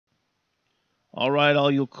All right, all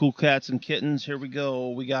you cool cats and kittens, here we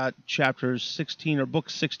go. We got chapters 16 or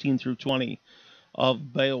books 16 through 20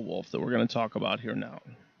 of Beowulf that we're going to talk about here now.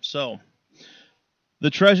 So, the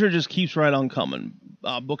treasure just keeps right on coming.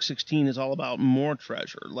 Book 16 is all about more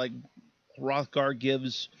treasure. Like Hrothgar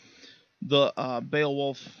gives the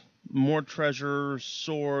Beowulf more treasure,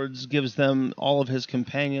 swords, gives them all of his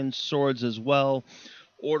companions swords as well,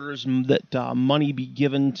 orders that money be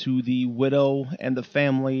given to the widow and the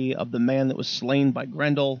family of the man that was slain by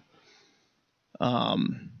Grendel.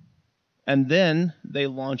 And then they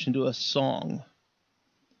launch into a song.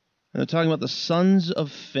 And they're talking about the sons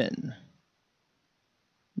of Finn.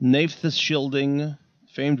 Naef the Shielding,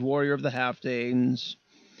 famed warrior of the Halfdanes.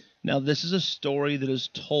 Now, this is a story that is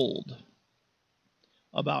told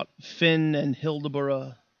about Finn and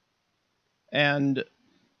Hildeborough. And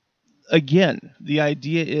again, the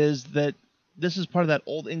idea is that this is part of that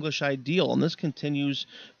Old English ideal, and this continues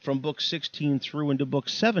from book 16 through into book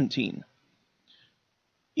 17.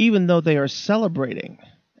 Even though they are celebrating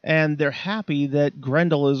and they're happy that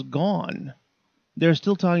Grendel is gone, they're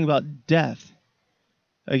still talking about death.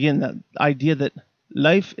 Again, that idea that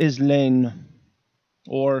life is lane,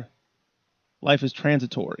 or life is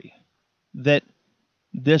transitory, that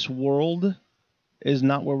this world is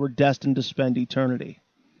not where we're destined to spend eternity.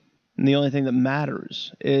 And the only thing that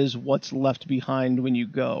matters is what's left behind when you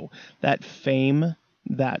go. That fame,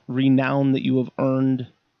 that renown that you have earned,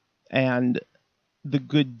 and the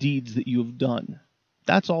good deeds that you have done.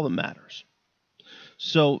 That's all that matters.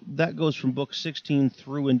 So that goes from book 16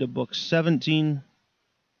 through into book 17.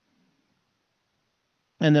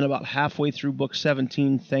 And then about halfway through book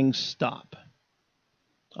 17, things stop.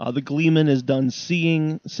 The gleeman is done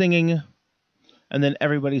singing, and then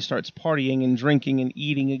everybody starts partying and drinking and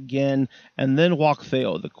eating again. And then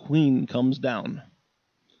Walktheo, the queen, comes down.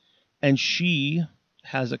 And she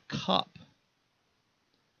has a cup.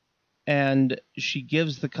 And she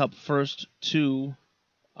gives the cup first to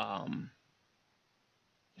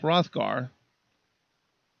Hrothgar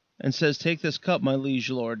and says, "Take this cup, my liege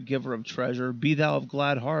lord, giver of treasure. Be thou of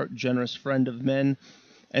glad heart, generous friend of men,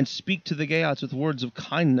 and speak to the Geats with words of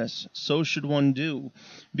kindness. So should one do.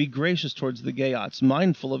 Be gracious towards the Geats,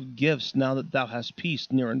 mindful of gifts now that thou hast peace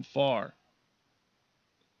near and far."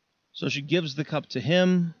 So she gives the cup to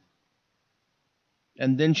him,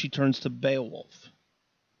 and then she turns to Beowulf.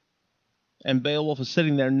 And Beowulf is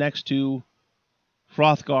sitting there next to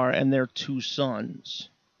Hrothgar and their two sons.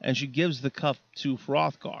 And she gives the cup to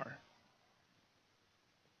Hrothgar.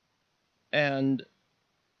 And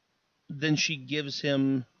then she gives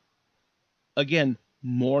him, again,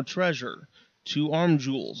 more treasure. 2 arm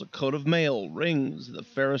jewels, a coat of mail, rings, the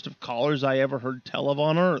fairest of collars I ever heard tell of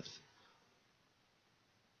on earth.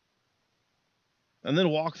 And then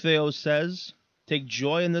Walktheo says, "Take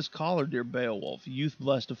joy in this collar, dear Beowulf, youth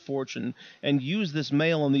blessed of fortune, and use this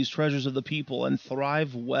mail and these treasures of the people, and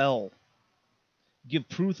thrive well. Give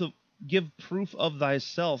proof of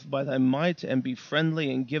thyself by thy might, and be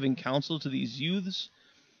friendly in giving counsel to these youths.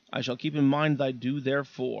 I shall keep in mind thy due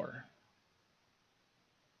therefore."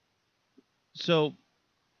 So,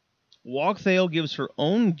 Walktheo gives her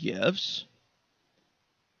own gifts,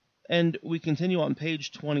 and we continue on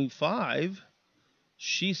page 25.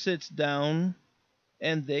 She sits down,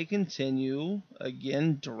 and they continue,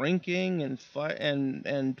 again, drinking and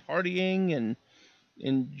partying and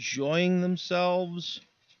enjoying themselves.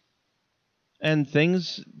 And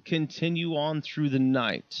things continue on through the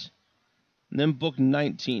night. And then book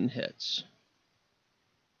 19 hits.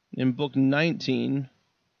 In book 19,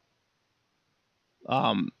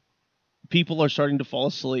 people are starting to fall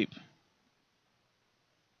asleep.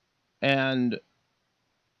 And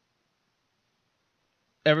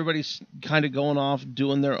everybody's kind of going off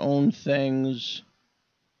doing their own things.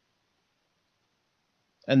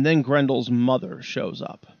 And then Grendel's mother shows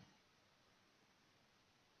up.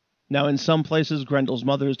 Now, in some places, Grendel's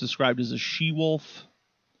mother is described as a she-wolf.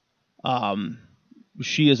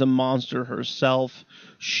 She is a monster herself.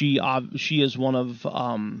 She is one of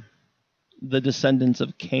the descendants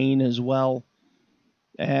of Cain as well.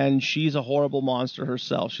 And she's a horrible monster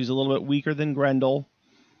herself. She's a little bit weaker than Grendel.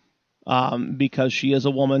 Because she is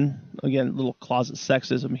a woman. Again, a little closet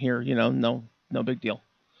sexism here, no big deal.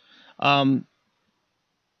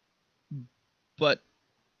 But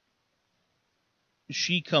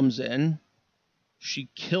she comes in, she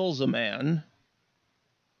kills a man,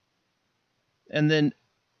 and then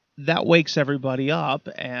that wakes everybody up,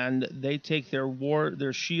 and they take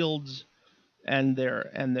their shields and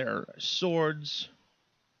their swords.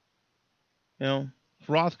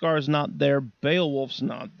 Hrothgar's not there. Beowulf's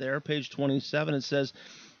not there. Page 27, it says,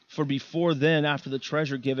 For before then, after the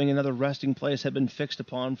treasure giving, another resting place had been fixed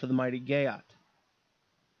upon for the mighty Gaiat.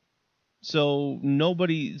 So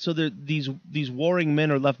these warring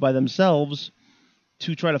men are left by themselves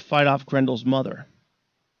to try to fight off Grendel's mother.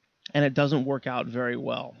 And it doesn't work out very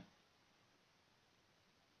well.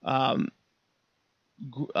 Hrothgar,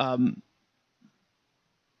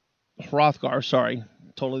 sorry,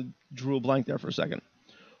 totally drew a blank there for a second.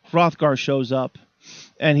 Hrothgar shows up,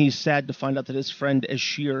 and he's sad to find out that his friend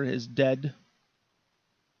Aesir is dead.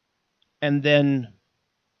 And then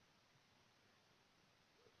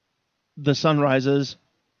the sun rises,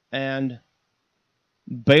 and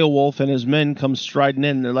Beowulf and his men come striding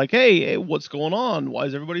in. They're like, hey, what's going on? Why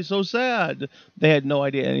is everybody so sad? They had no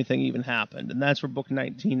idea anything even happened. And that's where Book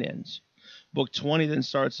 19 ends. Book 20 then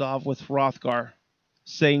starts off with Hrothgar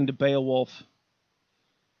saying to Beowulf,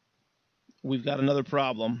 we've got another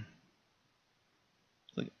problem.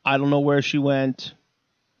 Like, I don't know where she went.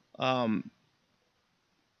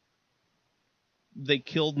 They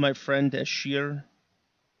killed my friend Aesir.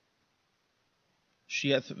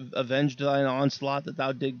 She hath avenged thine onslaught that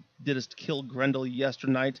thou didst kill Grendel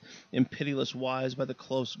yesternight in pitiless wise by the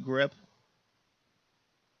close grip.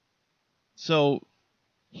 So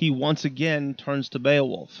he once again turns to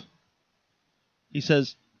Beowulf. He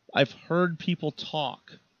says, I've heard people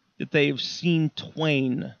talk that they have seen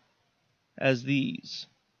twain as these.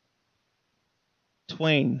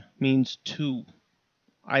 Twain means two.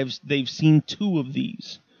 They've seen two of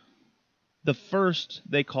these. The first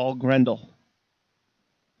they call Grendel.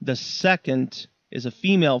 The second is a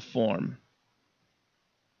female form.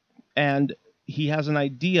 And he has an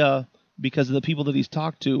idea, because of the people that he's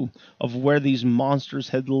talked to, of where these monsters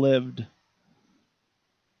had lived.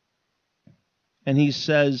 And he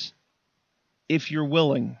says, if you're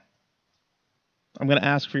willing, I'm going to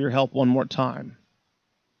ask for your help one more time.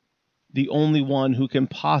 The only one who can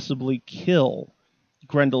possibly kill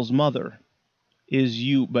Grendel's mother is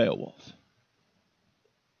you, Beowulf.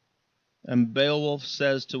 And Beowulf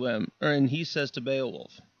says to him, and he says to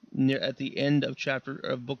Beowulf, at the end of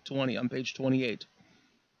Book 20, on page 28,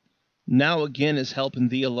 now again is help in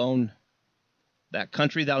thee alone. That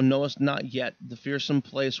country thou knowest not yet, the fearsome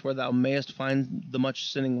place where thou mayest find the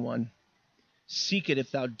much sinning one. Seek it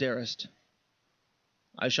if thou darest.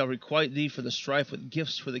 I shall requite thee for the strife with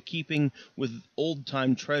gifts for the keeping, with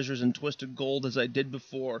old-time treasures and twisted gold, as I did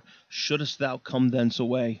before, shouldest thou come thence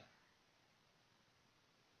away.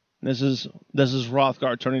 This is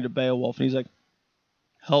Hrothgar turning to Beowulf, and he's like,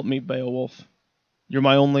 help me, Beowulf. You're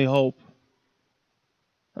my only hope.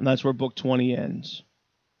 And that's where Book 20 ends.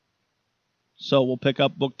 So we'll pick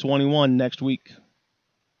up Book 21 next week.